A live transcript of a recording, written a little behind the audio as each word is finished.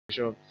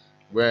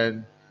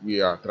when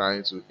we are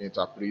trying to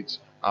interpret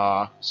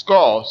our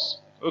scores.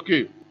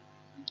 Okay,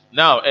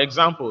 now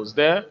examples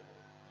there.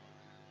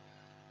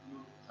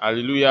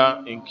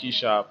 Hallelujah in key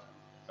sharp,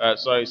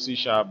 C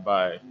sharp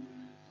by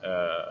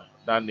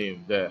that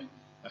name there.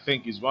 I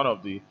think is one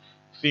of the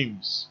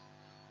themes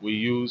we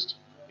used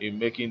in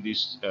making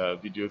this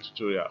video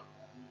tutorial.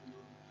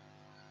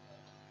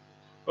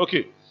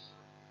 Okay,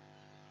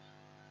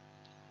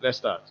 let's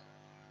start.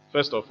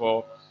 First of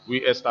all,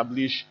 we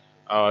establish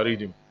our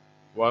rhythm.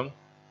 1,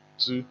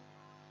 2,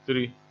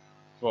 3,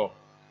 4.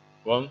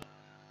 1,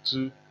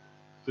 2,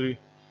 3,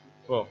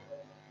 4.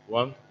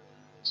 1,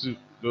 2.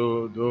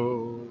 Do,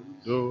 do,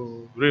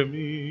 do, re,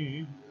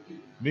 mi,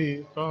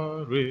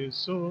 fa, re,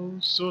 so,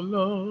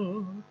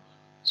 la.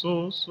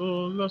 So,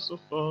 la, so,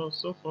 fa,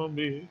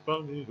 mi,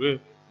 re,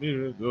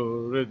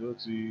 do,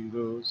 ti,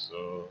 do,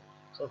 so.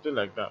 Something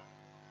like that.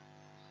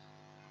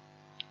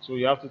 So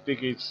you have to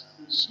take it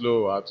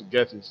slower to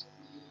get it.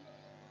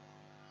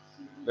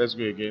 Let's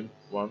go again.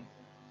 1,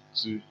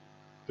 2,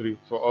 3,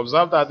 4.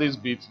 Observe that this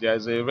beat, there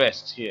is a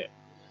rest here.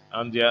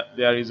 And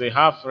there is a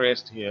half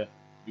rest here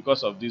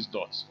because of this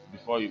dot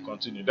before you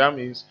continue. That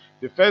means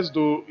the first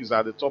do is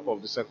at the top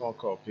of the second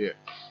cup here.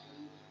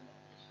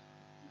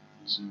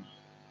 2,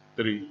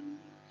 3,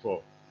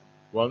 4.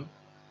 1,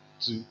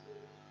 2,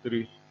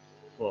 3,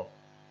 4.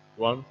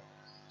 1,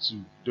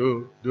 2,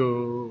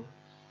 do.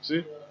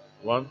 See?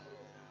 1,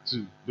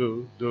 2,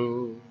 do,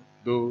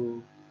 re,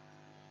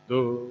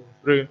 do,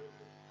 re,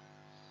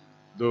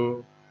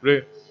 do,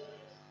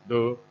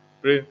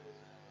 re,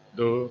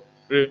 do,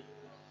 re,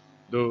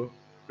 do,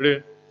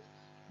 re,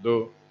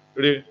 do,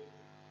 re.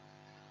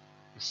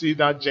 See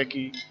that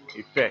jerky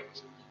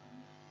effect?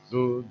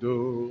 Do,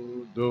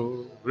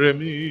 re,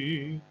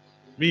 mi,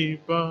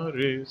 fa,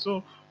 re.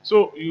 So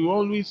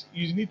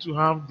you need to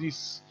have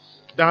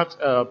that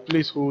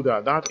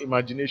placeholder, that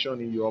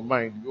imagination in your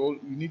mind. You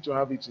need to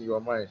have it in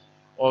your mind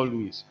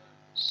always,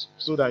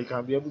 so that you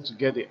can be able to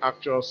get the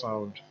actual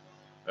sound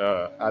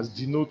as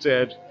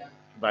denoted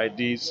by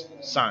these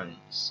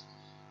signs.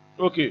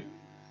 Okay,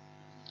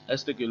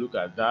 let's take a look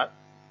at that.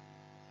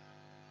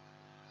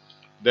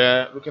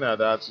 There, looking at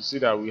that, you see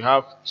that we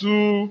have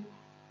two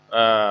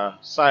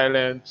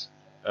silent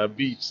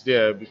beats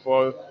there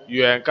before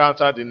you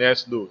encounter the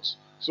next note.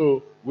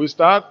 So we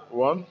start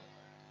 1,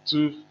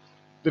 2,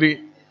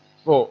 3,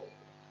 4.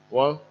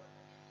 1,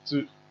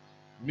 2,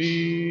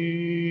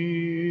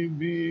 mi,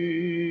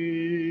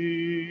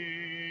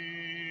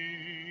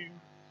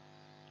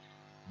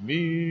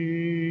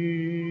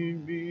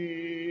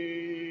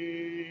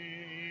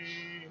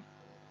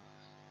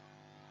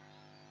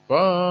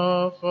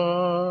 fa,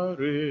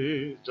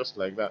 re, just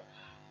like that.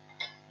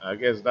 I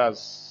guess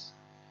that's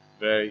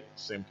very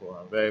simple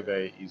and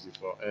very easy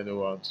for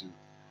anyone to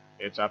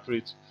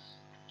interpret.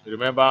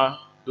 Remember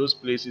those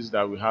places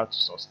that we have to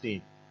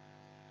sustain,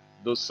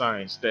 those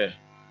signs there,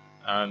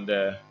 and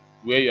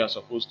where you are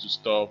supposed to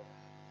stop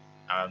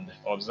and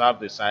observe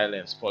the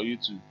silence for you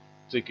to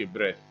take a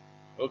breath.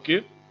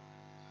 Okay,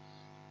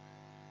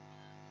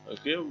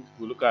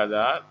 we look at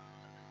that.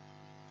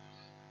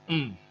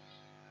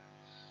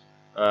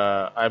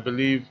 I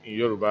believe in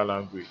Yoruba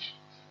language.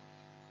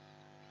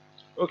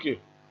 Okay,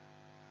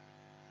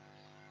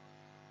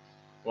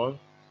 1,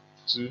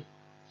 2,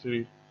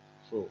 3,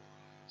 4.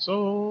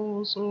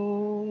 So,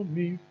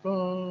 mi,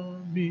 fa,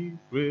 mi,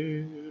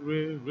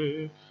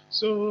 re,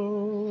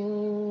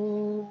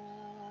 so,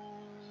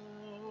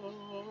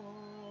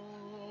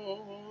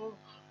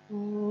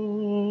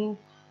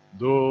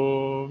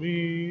 do,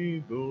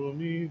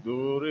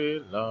 re,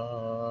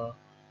 la,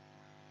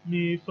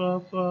 mi,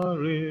 fa,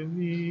 re,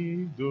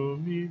 do,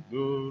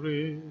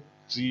 re,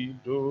 ti,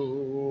 do.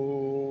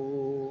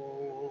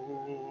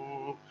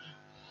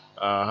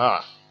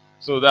 Aha.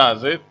 So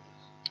that's it.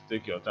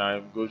 Take your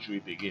time, go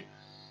through it again.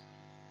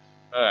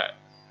 Alright.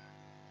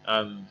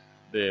 And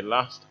the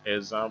last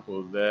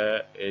example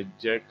there,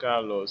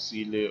 Ejeka lo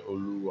sile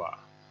Oluwa.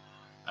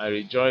 I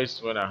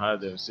rejoiced when I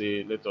heard them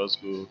say, let us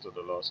go to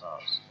the Lord's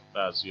house.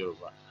 That's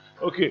Yoruba.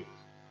 Okay,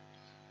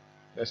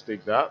 let's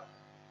take that.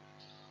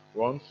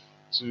 1,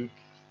 2,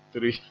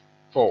 3,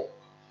 4.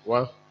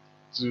 1,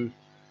 2,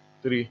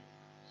 3,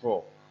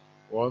 4.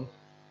 1,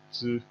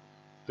 2,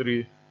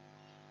 3.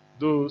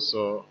 Do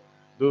so,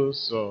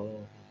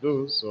 la,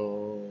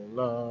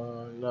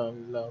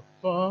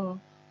 fa,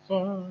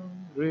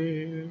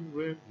 re,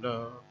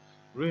 la,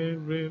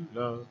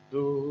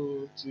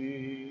 do,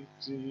 ti,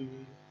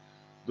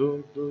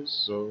 do,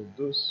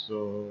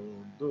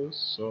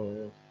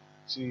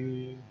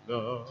 ti,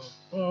 la,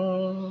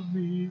 fa,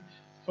 mi,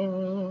 fa,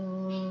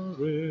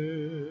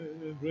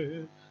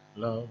 re,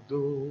 la,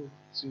 do,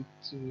 ti,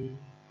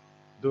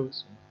 do,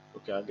 so.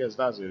 Okay, I guess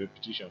that's a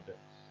repetition there.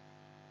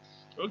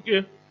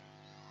 Okay.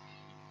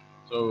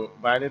 So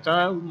by the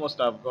time we must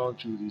have gone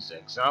through these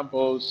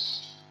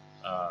examples,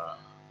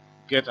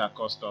 get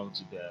accustomed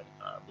to them.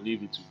 I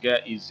believe it will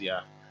get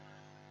easier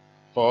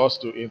for us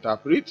to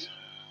interpret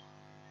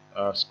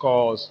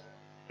scores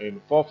in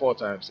 4/4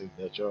 time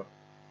signature.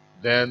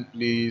 Then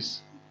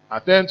please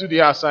Attend to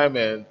the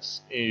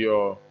assignments in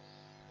your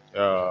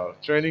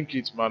training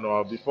kit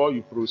manual before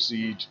you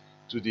proceed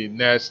to the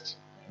next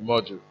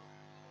module.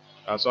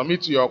 And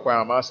submit to your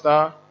choir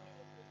master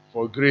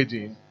for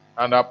grading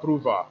and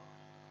approval.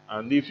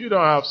 And if you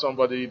don't have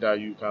somebody that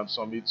you can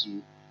submit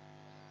to,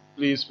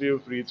 please feel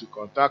free to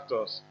contact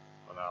us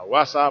on our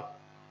WhatsApp.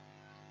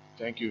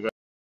 Thank you very much.